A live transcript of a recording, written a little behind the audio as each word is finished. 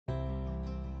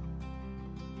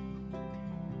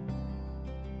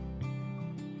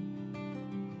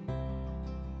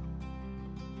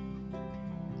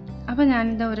അപ്പോൾ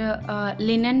ഞാനിത് ഒരു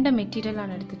ലിനൻ്റെ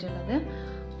മെറ്റീരിയലാണ് എടുത്തിട്ടുള്ളത്.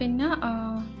 പിന്നെ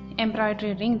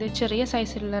എംബ്രോയിഡറി റിങ്, ഇത് ചെറിയ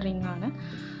സൈസിലുള്ള റിങ്ങാണ്.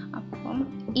 അപ്പം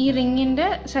ഈ റിങ്ങിൻ്റെ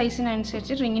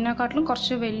സൈസിനനുസരിച്ച് റിങ്ങിനെക്കാട്ടിലും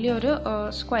കുറച്ച് വലിയൊരു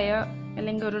സ്ക്വയർ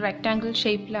അല്ലെങ്കിൽ ഒരു റെക്റ്റാങ്കിൾ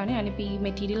ഷേപ്പിലാണ് ഞാനിപ്പോൾ ഈ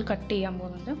മെറ്റീരിയൽ കട്ട് ചെയ്യാൻ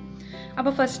പോകുന്നത്.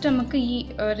 അപ്പോൾ ഫസ്റ്റ് നമുക്ക് ഈ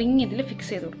റിങ് ഇതിൽ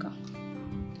ഫിക്സ് ചെയ്ത് കൊടുക്കാം.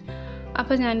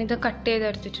 അപ്പോൾ ഞാനിത് കട്ട്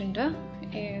ചെയ്തെടുത്തിട്ടുണ്ട്,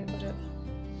 ഒരു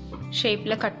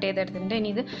ഷേപ്പിൽ കട്ട് ചെയ്തെടുത്തിട്ടുണ്ട്. ഇനി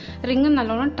ഇത് റിങ്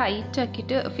നല്ലോണം ടൈറ്റ്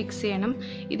ആക്കിയിട്ട് ഫിക്സ് ചെയ്യണം.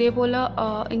 ഇതേപോലെ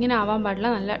ഇങ്ങനെ ആവാൻ പാടില്ല,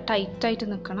 നല്ല ടൈറ്റായിട്ട്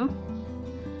നിൽക്കണം.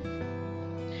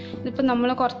 ഇതിപ്പോൾ നമ്മൾ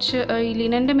കുറച്ച് ഈ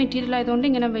ലിനൻ്റെ മെറ്റീരിയൽ ആയതുകൊണ്ട്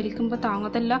ഇങ്ങനെ വലിക്കുമ്പോൾ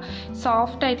താങ്ങത്തല്ല.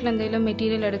 സോഫ്റ്റ് ആയിട്ടുള്ള എന്തെങ്കിലും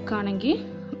മെറ്റീരിയൽ എടുക്കുകയാണെങ്കിൽ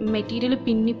മെറ്റീരിയൽ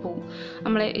പിന്നിപ്പോവും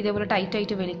നമ്മൾ ഇതേപോലെ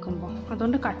ടൈറ്റായിട്ട് വലിക്കുമ്പോൾ.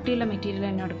 അതുകൊണ്ട് കട്ടിയുള്ള മെറ്റീരിയൽ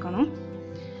തന്നെ എടുക്കണം.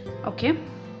 ഓക്കെ,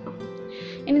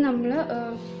 ഇനി നമ്മൾ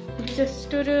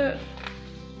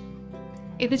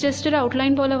ഇത് ജസ്റ്റ് ഒരു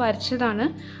ഔട്ട്ലൈൻ പോലെ വരച്ചതാണ്.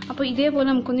 അപ്പോൾ ഇതേപോലെ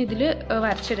നമുക്കൊന്ന് ഇതിൽ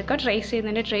വരച്ചെടുക്കാം. ട്രേസ്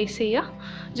ചെയ്യുന്നതിൻ്റെ ട്രേസ് ചെയ്യുക,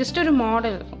 ജസ്റ്റ് ഒരു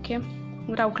മോഡൽ. ഓക്കെ,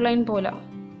 ഒരു ഔട്ട്ലൈൻ പോലെ,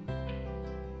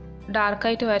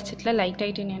 ഡാർക്കായിട്ട് വരച്ചിട്ടില്ല,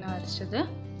 ലൈറ്റായിട്ട് തന്നെയാണ് വരച്ചത്.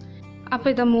 അപ്പോൾ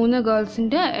ഇത് 3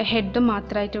 ഗേൾസിൻ്റെ ഹെഡ്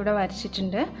മാത്രമായിട്ട് ഇവിടെ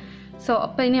വരച്ചിട്ടുണ്ട്. സോ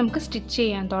അപ്പോൾ ഇനി നമുക്ക് സ്റ്റിച്ച്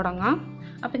ചെയ്യാൻ തുടങ്ങാം.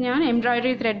 അപ്പോൾ ഞാൻ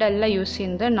എംബ്രോയിഡറി ത്രെഡ് അല്ല യൂസ്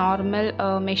ചെയ്യുന്നത്, നോർമൽ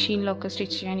മെഷീനിലൊക്കെ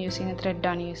സ്റ്റിച്ച് ചെയ്യാൻ യൂസ് ചെയ്യുന്ന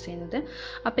ത്രെഡാണ് യൂസ് ചെയ്യുന്നത്.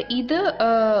 അപ്പോൾ ഇത്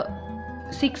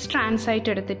 6 strands ആയിട്ട്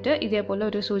എടുത്തിട്ട് ഇതേപോലെ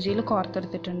ഒരു സൂചിയിൽ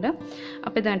കോർത്തെടുത്തിട്ടുണ്ട്.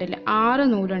 അപ്പോൾ ഇത് കണ്ടില്ലേ, 6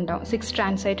 നൂലുണ്ടാവും. 6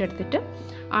 strands ആയിട്ട് എടുത്തിട്ട്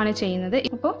ആണ് ചെയ്യുന്നത്.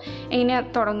 അപ്പോൾ എങ്ങനെയാണ്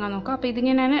തുടങ്ങാൻ നോക്കാം. അപ്പോൾ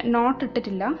ഇതിങ്ങനെ നോട്ട്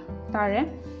ഇട്ടിട്ടില്ല താഴെ.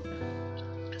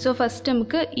 സോ ഫസ്റ്റ്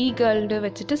നമുക്ക് ഈ ഗേളിൻ്റെ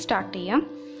വെച്ചിട്ട് സ്റ്റാർട്ട് ചെയ്യാം.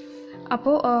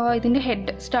 അപ്പോൾ ഇതിൻ്റെ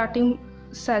ഹെഡ് സ്റ്റാർട്ടിങ്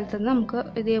സ്ഥലത്ത് നിന്ന് നമുക്ക്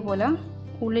ഇതേപോലെ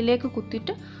ഉള്ളിലേക്ക്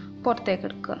കുത്തിയിട്ട് പുറത്തേക്ക്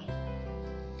എടുക്കുക.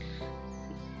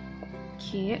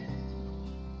 ഓക്കെ,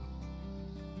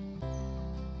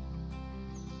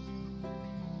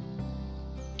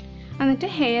 എന്നിട്ട്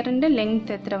ഹെയറിൻ്റെ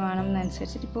ലെങ്ത് എത്ര വേണം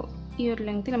എന്നനുസരിച്ചിട്ട് ഇപ്പോൾ ഈ ഒരു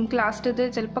ലെങ്ത്തിൽ നമുക്ക് ലാസ്റ്റ് ഇത്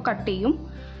ചിലപ്പോൾ കട്ട് ചെയ്യും.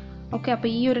 ഓക്കെ, അപ്പോൾ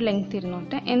ഈ ഒരു ലെങ്ത്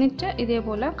ഇരുന്നോട്ടെ. എന്നിട്ട്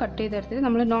ഇതേപോലെ കട്ട് ചെയ്തെടുത്തിട്ട്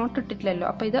നമ്മൾ നോട്ട് ഇട്ടിട്ടില്ലല്ലോ,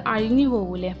 അപ്പോൾ ഇത് അഴിഞ്ഞു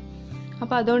പോകൂലേ.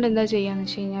 അപ്പോൾ അതുകൊണ്ട് എന്താ ചെയ്യാന്ന്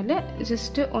വെച്ച് കഴിഞ്ഞാൽ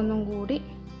ജസ്റ്റ് ഒന്നും കൂടി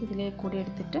ഇതിലേക്ക് കൂടി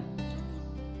എടുത്തിട്ട്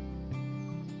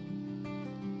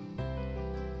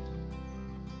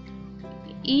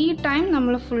ഈ ടൈം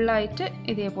നമ്മൾ ഫുള്ളായിട്ട്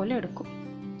ഇതേപോലെ എടുക്കും.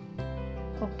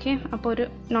 ഓക്കെ, അപ്പോൾ ഒരു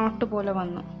നോട്ട് പോലെ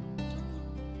വന്നു.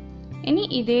 ഇനി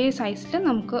ഇതേ സൈസിൽ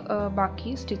നമുക്ക്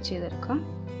ബാക്കി സ്റ്റിച്ച് ചെയ്തെടുക്കാം.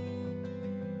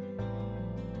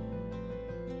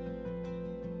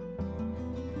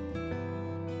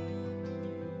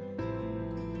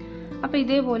 അപ്പോൾ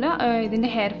ഇതേപോലെ ഇതിൻ്റെ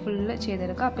ഹെയർ ഫുള്ള്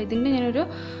ചെയ്തെടുക്കുക. അപ്പോൾ ഇതിൻ്റെ ഞാനൊരു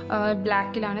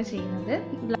ബ്ലാക്കിലാണ് ചെയ്യുന്നത്.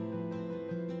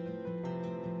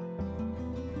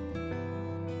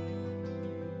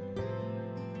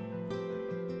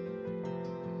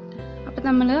 അപ്പോൾ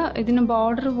നമ്മൾ ഇതിന്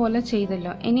ബോർഡർ പോലെ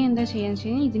ചെയ്തല്ലോ. ഇനി എന്താ ചെയ്യാന്ന് വെച്ച്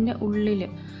കഴിഞ്ഞാൽ ഇതിൻ്റെ ഉള്ളിൽ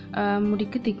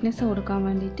മുടിക്ക് തിക്നെസ് കൊടുക്കാൻ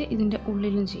വേണ്ടിയിട്ട് ഇതിൻ്റെ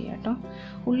ഉള്ളിലും ചെയ്യാം കേട്ടോ.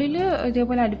 ഉള്ളിൽ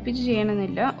ഇതേപോലെ അടുപ്പിച്ച്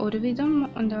ചെയ്യണമെന്നില്ല, ഒരുവിധം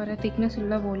എന്താ പറയുക തിക്നെസ്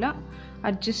ഉള്ള പോലെ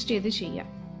അഡ്ജസ്റ്റ് ചെയ്ത് ചെയ്യാം.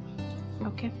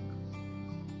 ഓക്കെ,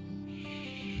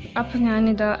 അപ്പോൾ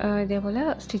ഞാനിത് ഇതേപോലെ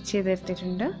സ്റ്റിച്ച്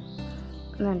ചെയ്തെടുത്തിട്ടുണ്ട്,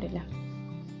 കണ്ടില്ല.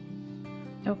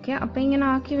 ഓക്കെ, അപ്പോൾ ഇങ്ങനെ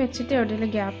ആക്കി വെച്ചിട്ട്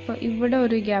എവിടെയെങ്കിലും ഗ്യാപ്പ്, ഇവിടെ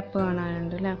ഒരു ഗ്യാപ്പ്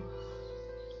കാണാനുണ്ട് അല്ലേ,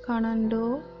 കാണാനുണ്ടോ?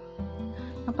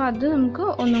 അപ്പോൾ അത് നമുക്ക്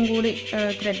ഒന്നും കൂടി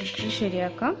ത്രെഡ് ഇട്ടിട്ട്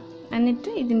ശരിയാക്കാം. എന്നിട്ട്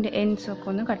ഇതിൻ്റെ എൻഡ്സൊക്കെ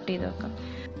ഒന്ന് കട്ട് ചെയ്ത് വെക്കാം.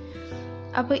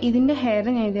 അപ്പോൾ ഇതിൻ്റെ ഹെയർ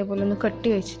ഞാൻ ഇതേപോലെ ഒന്ന് കെട്ടി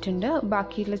വെച്ചിട്ടുണ്ട്,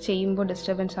 ബാക്കിയുള്ള ചെയ്യുമ്പോൾ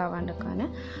ഡിസ്റ്റർബൻസ് ആവാണ്ടിരിക്കാൻ.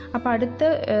 അപ്പോൾ അടുത്ത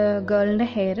ഗേളിൻ്റെ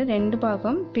ഹെയർ 2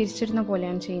 ഭാഗം പിരിച്ചിടുന്ന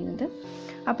പോലെയാണ് ചെയ്യുന്നത്.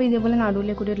 അപ്പോൾ ഇതേപോലെ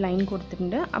നടുവിലേക്ക് കൂടി ഒരു ലൈൻ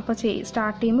കൊടുത്തിട്ടുണ്ട്. അപ്പോൾ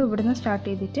സ്റ്റാർട്ട് ചെയ്യുമ്പോൾ ഇവിടുന്ന് സ്റ്റാർട്ട്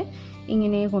ചെയ്തിട്ട്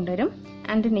ഇങ്ങനെ കൊണ്ടുവരും,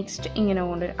 ആൻഡ് നെക്സ്റ്റ് ഇങ്ങനെ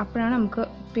കൊണ്ടുവരും. അപ്പോഴാണ് നമുക്ക്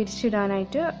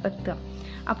പിരിച്ചിടാനായിട്ട് എത്തുക.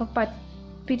 അപ്പോൾ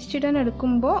പിരിച്ചിടാൻ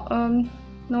എടുക്കുമ്പോൾ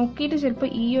നോക്കിയിട്ട് ചിലപ്പോൾ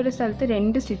ഈ ഒരു സ്ഥലത്ത്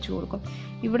 2 സ്റ്റിച്ച് കൊടുക്കും.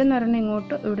 ഇവിടെ നിന്ന് പറഞ്ഞാൽ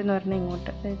ഇങ്ങോട്ട്, ഇവിടെ നിന്ന് പറഞ്ഞാൽ ഇങ്ങോട്ട്,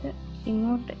 അതായത്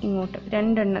ഇങ്ങോട്ട് ഇങ്ങോട്ട്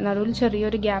 2 എണ്ണം നടുവിൽ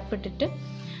ചെറിയൊരു ഗ്യാപ്പ് ഇട്ടിട്ട്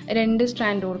 2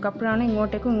 സ്ട്രാൻഡ് കൊടുക്കും. അപ്പോഴാണ്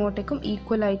ഇങ്ങോട്ടേക്കും ഇങ്ങോട്ടേക്കും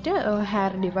ഈക്വലായിട്ട്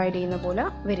ഹെയർ ഡിവൈഡ് ചെയ്യുന്ന പോലെ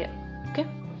വരിക. ഓക്കെ,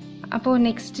 അപ്പോൾ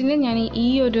നെക്സ്റ്റിന് ഞാൻ ഈ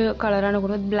ഒരു കളറാണ്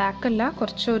കൊടുക്കുന്നത്. ബ്ലാക്ക് അല്ല,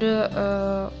 കുറച്ചൊരു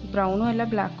ബ്രൗണും അല്ല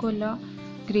ബ്ലാക്കും അല്ല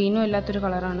ഗ്രീനും അല്ലാത്തൊരു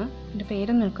കളറാണ്, എൻ്റെ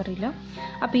പേരൊന്നും എനിക്കറിയില്ല.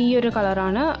 അപ്പോൾ ഈ ഒരു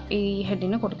കളറാണ് ഈ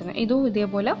ഹെഡിന് കൊടുക്കുന്നത്. ഇതും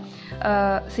ഇതേപോലെ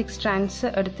 6 strands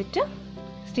എടുത്തിട്ട്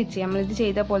സ്റ്റിച്ച് ചെയ്യാം. നമ്മളിത്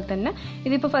ചെയ്ത പോലെ തന്നെ.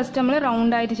 ഇതിപ്പോൾ ഫസ്റ്റ് നമ്മൾ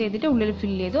റൗണ്ടായിട്ട് ചെയ്തിട്ട് ഉള്ളിൽ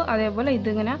ഫില്ല് ചെയ്തു. അതേപോലെ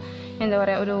ഇതിങ്ങനെ എന്താ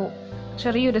പറയുക, ഒരു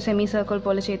ചെറിയൊരു സെമി സർക്കിൾ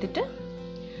പോലെ ചെയ്തിട്ട്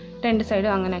 2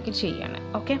 സൈഡും അങ്ങനെ ആക്കി ചെയ്യാണ്.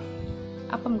 ഓക്കെ,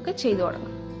 അപ്പം നമുക്ക് ചെയ്തു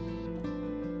തുടങ്ങാം.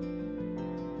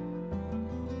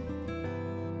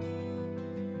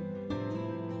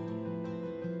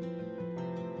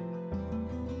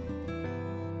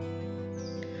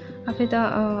 അപ്പോൾ ഇത്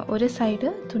ഒരു സൈഡ്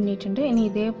തുന്നിയിട്ടുണ്ട്. ഇനി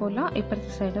ഇതേപോലെ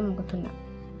ഇപ്പുറത്തെ സൈഡ് നമുക്ക് തുന്നാം.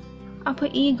 അപ്പോൾ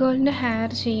ഈ ഗേളിൻ്റെ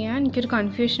ഹെയർ ചെയ്യാൻ എനിക്കൊരു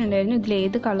കൺഫ്യൂഷൻ ഉണ്ടായിരുന്നു,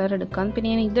 ഇതിലേത് കളർ എടുക്കാം. പിന്നെ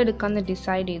ഞാൻ ഇതെടുക്കാമെന്ന്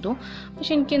ഡിസൈഡ് ചെയ്തു.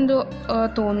 പക്ഷെ എനിക്കെന്തോ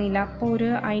തോന്നിയില്ല. അപ്പോൾ ഒരു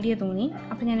ഐഡിയ തോന്നി.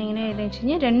 അപ്പോൾ ഞാൻ എങ്ങനെ ചെയ്തതെന്ന് വെച്ച്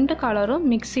കഴിഞ്ഞാൽ 2 കളറും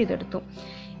മിക്സ് ചെയ്തെടുത്തു.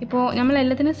 ഇപ്പോൾ നമ്മൾ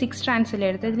എല്ലാത്തിനും 6 സ്ട്രാൻഡ്സ് അല്ലേ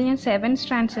എടുത്തത്, ഇതിൽ ഞാൻ 7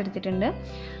 സ്ട്രാൻഡ്സ് എടുത്തിട്ടുണ്ട്.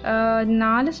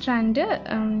 4 സ്ട്രാൻഡ്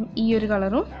ഈ ഒരു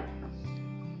കളറും,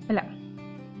 അല്ല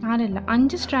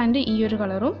 5 സ്ട്രാൻഡ് ഈ ഒരു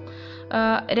കളറും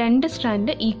 2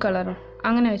 സ്ട്രാൻഡ് ഈ കളറും,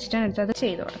 അങ്ങനെ വെച്ചിട്ടാണ് എടുത്തത്. അത്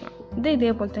ചെയ്ത് തുടങ്ങാം. ഇത്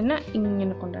ഇതേപോലെ തന്നെ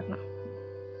ഇങ്ങനെ കൊണ്ടുവരണം.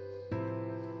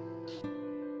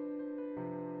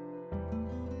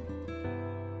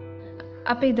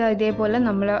 അപ്പോൾ ഇതേപോലെ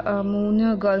നമ്മൾ 3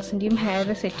 ഗേൾസിൻ്റെയും ഹെയർ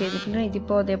സെറ്റ് ചെയ്തിട്ടുണ്ട്.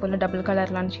 ഇതിപ്പോൾ അതേപോലെ ഡബിൾ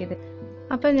കളറിലാണ് ചെയ്തത്.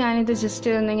 അപ്പോൾ ഞാനിത്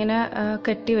ജസ്റ്റ് ഒന്നിങ്ങനെ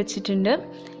കെട്ടി വെച്ചിട്ടുണ്ട്.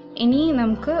 ഇനി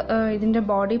നമുക്ക് ഇതിൻ്റെ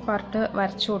ബോഡി പാർട്ട്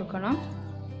വരച്ചു കൊടുക്കണം.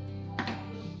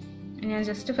 ഞാൻ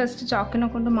ജസ്റ്റ് ഫസ്റ്റ് ചോക്കിനെ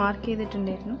കൊണ്ട് മാർക്ക്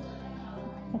ചെയ്തിട്ടുണ്ടായിരുന്നു.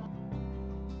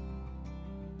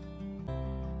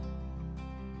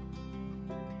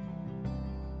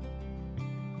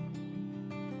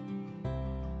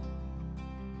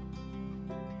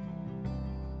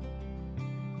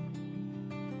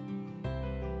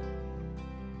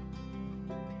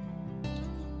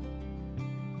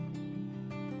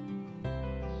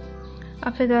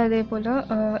 അപ്പോൾ ഇത് അതേപോലെ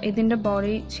ഇതിൻ്റെ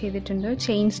ബോഡി ചെയ്തിട്ടുണ്ട്.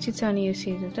 ചെയിൻ സ്റ്റിച്ചാണ് യൂസ്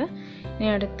ചെയ്തത്. ഇനി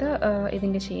അടുത്ത്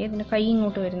ഇതിൻ്റെ ചെയ്യുക. ഇതിൻ്റെ കൈ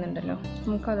ഇങ്ങോട്ട് വരുന്നുണ്ടല്ലോ,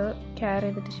 നമുക്കത് കെയർ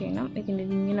ചെയ്തിട്ട് ചെയ്യണം. ഇതിൻ്റെ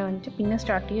ഇങ്ങനെ വന്നിട്ട് പിന്നെ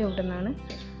സ്റ്റാർട്ട് ചെയ്യുക ഇവിടെ നിന്നാണ്.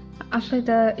 അപ്പോൾ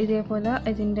ഇതേപോലെ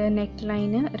ഇതിൻ്റെ നെക്ക്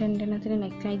ലൈന്, 2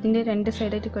 നെക്ക് ലൈൻ ഇതിൻ്റെ 2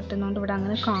 സൈഡായിട്ട് കെട്ടുന്നതുകൊണ്ട് ഇവിടെ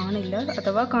അങ്ങനെ കാണില്ല.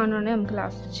 അഥവാ കാണുകയാണെങ്കിൽ നമുക്ക്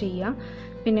ലാസ്റ്റ് ചെയ്യാം.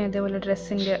 പിന്നെ അതേപോലെ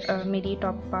ഡ്രസ്സിൻ്റെ മിഡി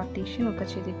ടോപ്പ് പാർട്ടീഷൻ ഒക്കെ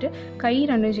ചെയ്തിട്ട് കൈ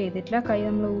 2 ചെയ്തിട്ടില്ല. കൈ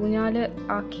നമ്മൾ ഊഞ്ഞാൽ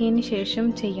ആക്കിയതിന് ശേഷം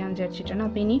ചെയ്യാൻ വിചാരിച്ചിട്ടാണ്.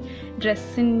 അപ്പോൾ ഇനി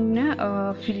ഡ്രസ്സിന്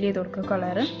ഫില്ല് ചെയ്ത് കൊടുക്കുക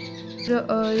കളറ്.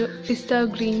 ഒരു പിസ്ത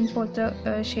ഗ്രീൻ പോലത്തെ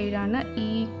ഷെയ്ഡാണ് ഈ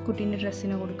കുട്ടീൻ്റെ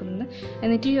ഡ്രസ്സിന് കൊടുക്കുന്നത്.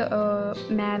 എന്നിട്ട്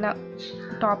മേലെ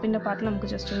ടോപ്പിൻ്റെ പാർട്ടിൽ നമുക്ക്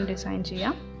ജസ്റ്റ് ഒന്ന് ഡിസൈൻ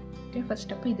ചെയ്യാം. ഓക്കെ,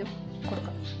 ഫസ്റ്റ് അപ്പോൾ ഇത്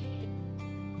കൊടുക്കാം.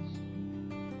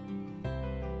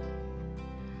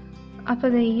 അപ്പോൾ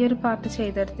ഇത് ഈ ഒരു പാർട്ട്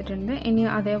ചെയ്തെടുത്തിട്ടുണ്ട്. ഇനി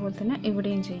അതേപോലെ തന്നെ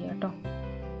ഇവിടെയും ചെയ്യാം കേട്ടോ.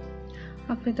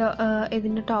 അപ്പോൾ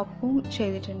ഇതിൻ്റെ ടോപ്പും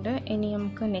ചെയ്തിട്ടുണ്ട്. ഇനി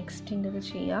നമുക്ക് നെക്സ്റ്റിൻ്റെ ഇത്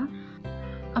ചെയ്യാം.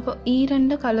 അപ്പോൾ ഈ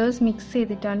 2 കളേഴ്സ് മിക്സ്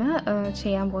ചെയ്തിട്ടാണ്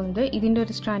ചെയ്യാൻ പോകുന്നത്. ഇതിൻ്റെ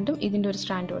ഒരു സ്റ്റാൻഡും ഇതിൻ്റെ ഒരു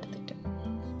സ്റ്റാൻഡും എടുത്തിട്ട്.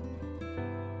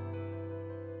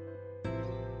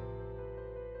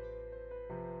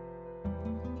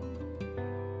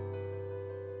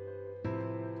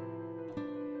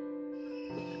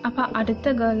 അപ്പോൾ അടുത്ത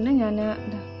ഗേളിന് ഞാൻ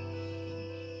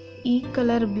ഈ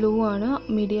കളർ ബ്ലൂ ആണ്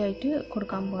മിഡിയായിട്ട്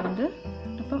കൊടുക്കാൻ പോകുന്നത്.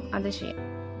 അപ്പം അത് ചെയ്യാം.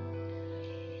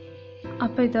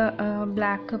 അപ്പോൾ ഇത്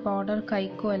ബ്ലാക്ക് ബോർഡർ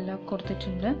കൈക്കും എല്ലാം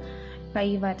കൊടുത്തിട്ടുണ്ട്. കൈ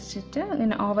വരച്ചിട്ട്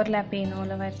ഇങ്ങനെ ഓവർലാപ്പ് ചെയ്യുന്ന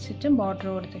പോലെ വരച്ചിട്ട് ബോർഡർ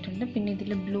കൊടുത്തിട്ടുണ്ട്. പിന്നെ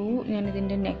ഇതിൽ ബ്ലൂ ഞാൻ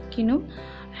ഇതിൻ്റെ നെക്കിനും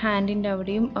ഹാൻഡിൻ്റെ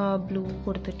അവിടെയും ബ്ലൂ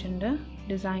കൊടുത്തിട്ടുണ്ട്,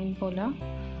 ഡിസൈൻ പോലെ.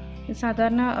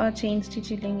 സാധാരണ ചെയിൻ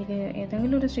സ്റ്റിച്ച് ഇല്ലെങ്കിൽ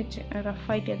ഏതെങ്കിലും ഒരു സ്റ്റിച്ച്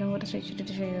റഫായിട്ട് ഏതെങ്കിലും ഒരു സ്റ്റിച്ച്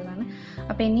ഇട്ടിട്ട് ചെയ്തതാണ്.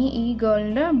 അപ്പോൾ ഇനി ഈ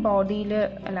ഗേളിൻ്റെ ബോഡിയിൽ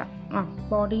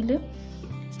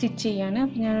സ്റ്റിച്ച് ചെയ്യാണ്.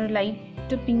 അപ്പോൾ ഞാനൊരു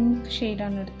ലൈറ്റ് പിങ്ക്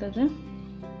ഷെയ്ഡാണ് എടുത്തത്.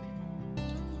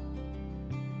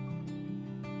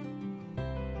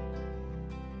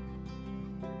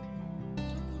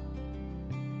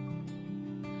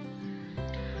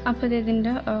 അപ്പോൾ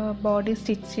ഇതിൻ്റെ ബോഡി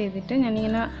സ്റ്റിച്ച് ചെയ്തിട്ട്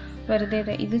ഞാനിങ്ങനെ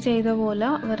വെറുതെ ഇത് ചെയ്ത പോലെ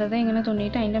വെറുതെ ഇങ്ങനെ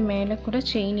തുണിയിട്ട് അതിൻ്റെ മേലെ കൂടെ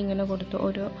ചെയിൻ ഇങ്ങനെ കൊടുത്തു.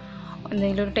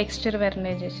 എന്തെങ്കിലും ഒരു ടെക്സ്ചർ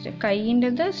വരേണ്ടത് വിചാരിച്ചിട്ട്.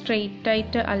 കൈയിൻ്റെത് സ്ട്രെയിറ്റ്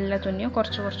ആയിട്ട് അല്ല തുന്നിയോ,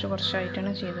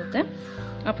 കുറച്ചായിട്ടാണ് ചെയ്തത്.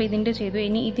 അപ്പോൾ ഇതിൻ്റെ ചെയ്തു.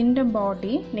 ഇനി ഇതിൻ്റെ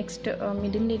ബോഡി നെക്സ്റ്റ്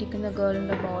മിഡിലിരിക്കുന്ന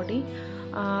ഗേളിൻ്റെ ബോഡി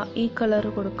ഈ കളർ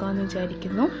കൊടുക്കാമെന്ന്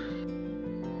വിചാരിക്കുന്നു.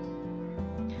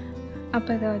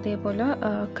 അപ്പോൾ ഇത് അതേപോലെ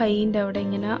കൈയിൻ്റെ അവിടെ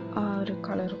ഇങ്ങനെ ഒരു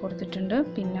കളർ കൊടുത്തിട്ടുണ്ട്.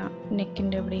 പിന്നെ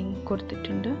നെക്കിൻ്റെ അവിടെയും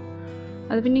കൊടുത്തിട്ടുണ്ട്.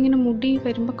 അത് പിന്നെ ഇങ്ങനെ മുടി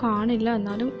വരുമ്പോൾ കാണില്ല,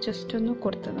 എന്നാലും ജസ്റ്റ് ഒന്ന്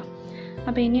കൊടുത്തതാണ്.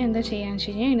 അപ്പോൾ ഇനി എന്താ ചെയ്യാന്ന്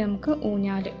വെച്ച് കഴിഞ്ഞാൽ ഇനി നമുക്ക്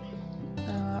ഊഞ്ഞാൽ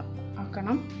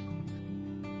ആക്കണം.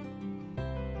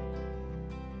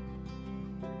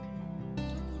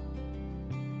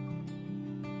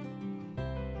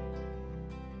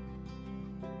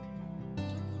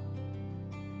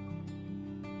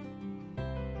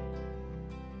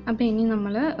 അപ്പോൾ ഇനി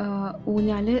നമ്മൾ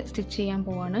ഊഞ്ഞാൽ സ്റ്റിച്ച് ചെയ്യാൻ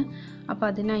പോവാണ്. അപ്പോൾ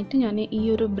അതിനായിട്ട് ഞാൻ ഈ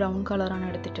ഒരു ബ്രൗൺ കളറാണ്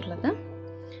എടുത്തിട്ടുള്ളത്.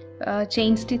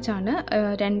 ചെയിൻ സ്റ്റിച്ചാണ്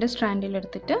 2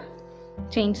 സ്ട്രാൻഡിലെടുത്തിട്ട്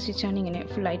ചെയിൻ സ്റ്റിച്ചാണ് ഇങ്ങനെ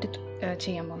ഫുള്ളായിട്ട്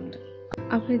ചെയ്യാൻ പോകുന്നത്.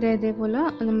 അപ്പോൾ ഇതേപോലെ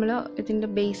നമ്മൾ ഇതിൻ്റെ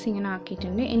ബേസ് ഇങ്ങനെ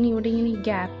ആക്കിയിട്ടുണ്ട്. ഇനി ഇവിടെ ഇങ്ങനെ ഈ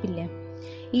ഗ്യാപ്പില്ലേ,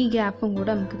 ഈ ഗ്യാപ്പും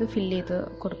കൂടെ നമുക്കിത് ഫില്ല് ചെയ്ത്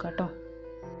കൊടുക്കാം കേട്ടോ.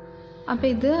 അപ്പോൾ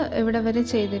ഇത് ഇവിടെ വരെ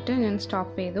ചെയ്തിട്ട് ഞാൻ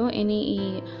സ്റ്റോപ്പ് ചെയ്തു. ഇനി ഈ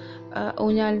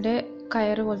ഊഞ്ഞാലിൻ്റെ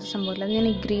കയറ് പോലത്തെ സംഭവമില്ല, ഞാൻ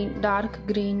ഈ ഡാർക്ക്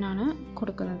ഗ്രീനാണ്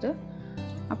കൊടുക്കുന്നത്.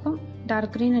 അപ്പം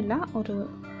ഡാർക്ക് ഗ്രീൻ അല്ല, ഒരു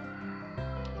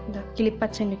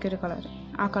കിളിപ്പച്ചൻ്റെ ഒക്കെ ഒരു കളർ,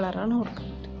 ആ കളറാണ്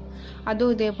കൊടുക്കുന്നത്. അതും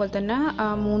ഇതേപോലെ തന്നെ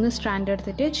 3 സ്ട്രാൻഡ്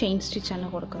എടുത്തിട്ട് ചെയിൻ സ്റ്റിച്ചാണ്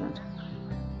കൊടുക്കുന്നത്.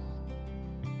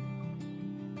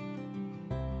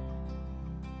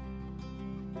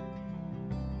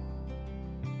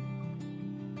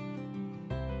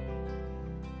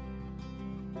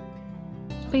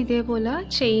 അപ്പോൾ ഇതേപോലെ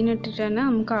ചെയിൻ ഇട്ടിട്ട് തന്നെ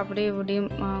നമുക്ക് അവിടെ ഇവിടെയും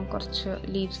കുറച്ച്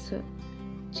ലീവ്സ്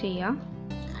ചെയ്യാം.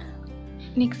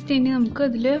 നെക്സ്റ്റ് ഇനി നമുക്ക്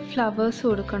ഇതിൽ ഫ്ലവേഴ്സ്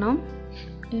കൊടുക്കണം.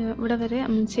 ഇവിടെ വരെ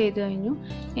നമ്മൾ ചെയ്ത് കഴിഞ്ഞു.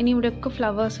 ഇനി ഇവിടെയൊക്കെ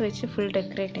ഫ്ലവേഴ്സ് വെച്ച് ഫുൾ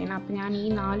ഡെക്കറേറ്റ് ചെയ്യണം. അപ്പം ഞാൻ ഈ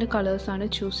 4 കളേഴ്സാണ്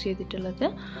ചൂസ് ചെയ്തിട്ടുള്ളത്.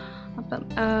 അപ്പം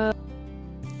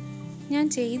ഞാൻ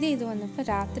ചെയ്ത് വന്നപ്പോൾ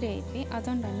രാത്രി ആയിപ്പോയി,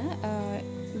 അതുകൊണ്ടാണ്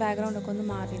ബാക്ക്ഗ്രൗണ്ടൊക്കെ ഒന്ന്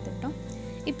മാറിയത് കേട്ടോ.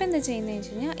 ഇപ്പം എന്താ ചെയ്യുന്നതെന്ന്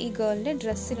വെച്ച് കഴിഞ്ഞാൽ ഈ ഗേളിൻ്റെ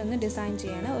ഡ്രസ്സിലൊന്ന് ഡിസൈൻ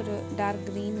ചെയ്യാണ്. ഒരു ഡാർക്ക്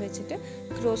ഗ്രീൻ വെച്ചിട്ട്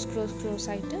ക്രോസ്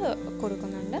ആയിട്ട്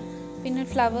കൊടുക്കുന്നുണ്ട്. പിന്നെ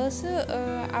ഫ്ലവേഴ്സ്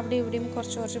അവിടെ ഇവിടെയും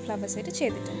കുറച്ച് ഫ്ലവേഴ്സ് ആയിട്ട്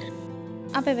ചെയ്തിട്ടുണ്ട്.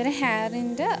 അപ്പോൾ ഇവരെ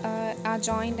ഹെയറിൻ്റെ ആ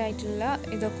ജോയിൻ്റ് ആയിട്ടുള്ള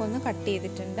ഇതൊക്കെ ഒന്ന് കട്ട്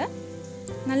ചെയ്തിട്ടുണ്ട്.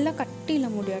 നല്ല കട്ടിയുള്ള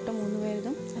മുടി കേട്ടോ 3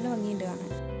 പേരും, നല്ല ഭംഗിയുണ്ട് കാണാൻ.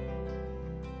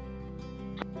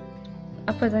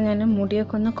 അപ്പോൾ ഇത് ഞാൻ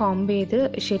മുടിയൊക്കെ ഒന്ന് കോംബ് ചെയ്ത്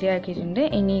ശരിയാക്കിയിട്ടുണ്ട്.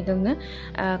 ഇനി ഇതൊന്ന്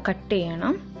കട്ട്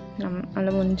ചെയ്യണം. നല്ല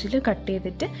മുഞ്ചിൽ കട്ട്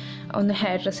ചെയ്തിട്ട് ഒന്ന്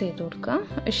ഹെയർ ഡ്രസ്സ് ചെയ്ത് കൊടുക്കുക.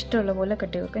 ഇഷ്ടമുള്ള പോലെ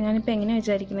കട്ട് ചെയ്ത് കൊടുക്കുക. ഞാനിപ്പോൾ എങ്ങനെ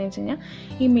വിചാരിക്കുന്നത് വെച്ച് കഴിഞ്ഞാൽ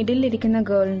ഈ മിഡിലിരിക്കുന്ന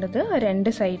ഗേളിൻ്റെത്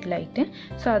 2 സൈഡിലായിട്ട്,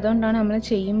 സോ അതുകൊണ്ടാണ് നമ്മൾ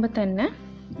ചെയ്യുമ്പോൾ തന്നെ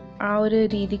ആ ഒരു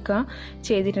രീതിക്കാണ്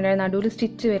ചെയ്തിട്ടുണ്ടായത്. നടുവിൽ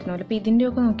സ്റ്റിച്ച് വരുന്നല്ലോ. അപ്പോൾ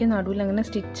ഇതിൻ്റെയൊക്കെ നോക്കിയാൽ നടുവിൽ അങ്ങനെ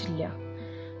സ്റ്റിച്ചില്ല,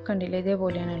 കണ്ടില്ല,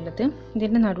 ഇതേപോലെയാണ് ഉള്ളത്.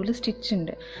 ഇതിൻ്റെ നടുവിൽ സ്റ്റിച്ച്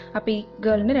ഉണ്ട്. അപ്പോൾ ഈ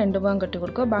ഗേളിൻ്റെ 2 ഭാഗം കെട്ടി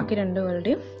കൊടുക്കുക, ബാക്കി 2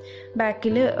 ഗേളുടെയും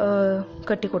ബാക്കിൽ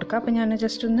കെട്ടി കൊടുക്കുക. അപ്പോൾ ഞാൻ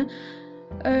ജസ്റ്റ് ഒന്ന്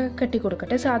കെട്ടി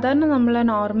കൊടുക്കട്ടെ. സാധാരണ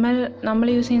നമ്മൾ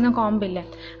യൂസ് ചെയ്യുന്ന കോമ്പില്ലേ,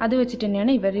 അത് വെച്ചിട്ട്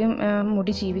തന്നെയാണ് ഇവരെയും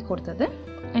മുടി ചീവി കൊടുത്തത്.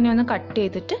 ഇനി ഒന്ന് കട്ട്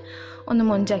ചെയ്തിട്ട് ഒന്ന്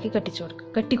മൊഞ്ചാക്കി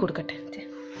കെട്ടി കൊടുക്കട്ടെ.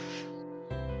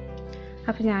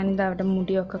 അപ്പോൾ ഞാനിത് അവിടെ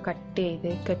മുടിയൊക്കെ കട്ട്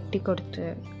ചെയ്ത് കെട്ടിക്കൊടുത്ത്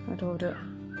ഓരോ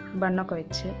ബണ്ണൊക്കെ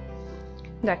വെച്ച്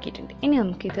ഇതാക്കിയിട്ടുണ്ട്. ഇനി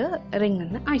നമുക്കിത്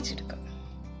റിങ്ങൊന്ന് അഴിച്ചെടുക്കാം.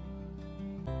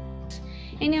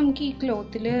 ഇനി നമുക്ക് ഈ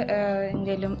ക്ലോത്തിൽ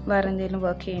വേറെ എന്തെങ്കിലും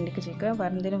വർക്ക് ചെയ്യേണ്ടതൊക്കെ ചെയ്യുക.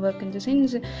 വേറെ എന്തെങ്കിലും വർക്ക് ഇൻ ദ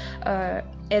സെൻസ്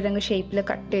ഏതെങ്കിലും ഷേപ്പിൽ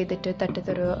കട്ട് ചെയ്തിട്ട്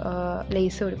തട്ടത്തൊരു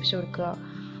ലേസ് പിടിപ്പിച്ച് കൊടുക്കുക,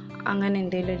 അങ്ങനെ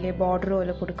എന്തെങ്കിലും ഇല്ലേ ബോർഡർ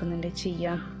പോലെ കൊടുക്കുന്നുണ്ട്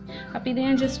ചെയ്യുക. അപ്പോൾ ഇത്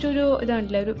ഞാൻ ജസ്റ്റ്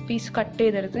ഇതാണല്ലേ ഒരു പീസ് കട്ട്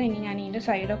ചെയ്തെടുത്ത് ഇനി ഞാൻ ഇതിൻ്റെ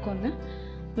സൈഡൊക്കെ ഒന്ന്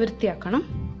വൃത്തിയാക്കണം.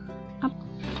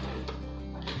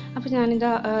 അപ്പോൾ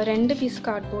ഞാനിതാ 2 പീസ്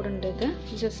കാർഡ്ബോർഡ് ഉണ്ട്. ഇത്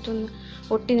ജസ്റ്റ് ഒന്ന്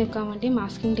ഒട്ടി നിൽക്കാൻ വേണ്ടി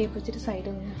മാസ്കിംഗ് ടേപ്പ് വെച്ചിട്ട് സൈഡ്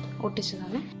ഒന്ന്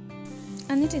ഒട്ടിച്ചതാണ്.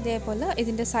 എന്നിട്ട് ഇതേപോലെ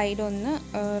ഇതിൻ്റെ സൈഡ് ഒന്ന്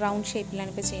റൗണ്ട്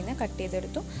ഷേപ്പിലാണ് ഇപ്പോൾ ചെയ്യുന്നത്, കട്ട്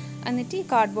ചെയ്തെടുത്തു. എന്നിട്ട് ഈ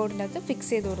കാർഡ്ബോർഡിൻ്റെ അകത്ത് ഫിക്സ്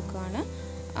ചെയ്ത് കൊടുക്കുകയാണ്.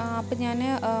 അപ്പോൾ ഞാൻ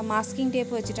മാസ്കിംഗ്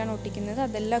ടേപ്പ് വെച്ചിട്ടാണ് ഒട്ടിക്കുന്നത്.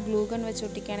 അതെല്ലാം ഗ്ലൂ ഗൺ വെച്ച്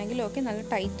ഒട്ടിക്കുകയാണെങ്കിൽ ഓക്കെ, നല്ല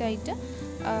ടൈറ്റായിട്ട്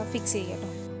ഫിക്സ് ചെയ്യാം കേട്ടോ.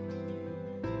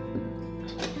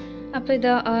 അപ്പോൾ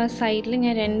ഇത് സൈഡിൽ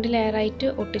ഞാൻ 2 ലെയറായിട്ട്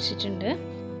ഒട്ടിച്ചിട്ടുണ്ട്.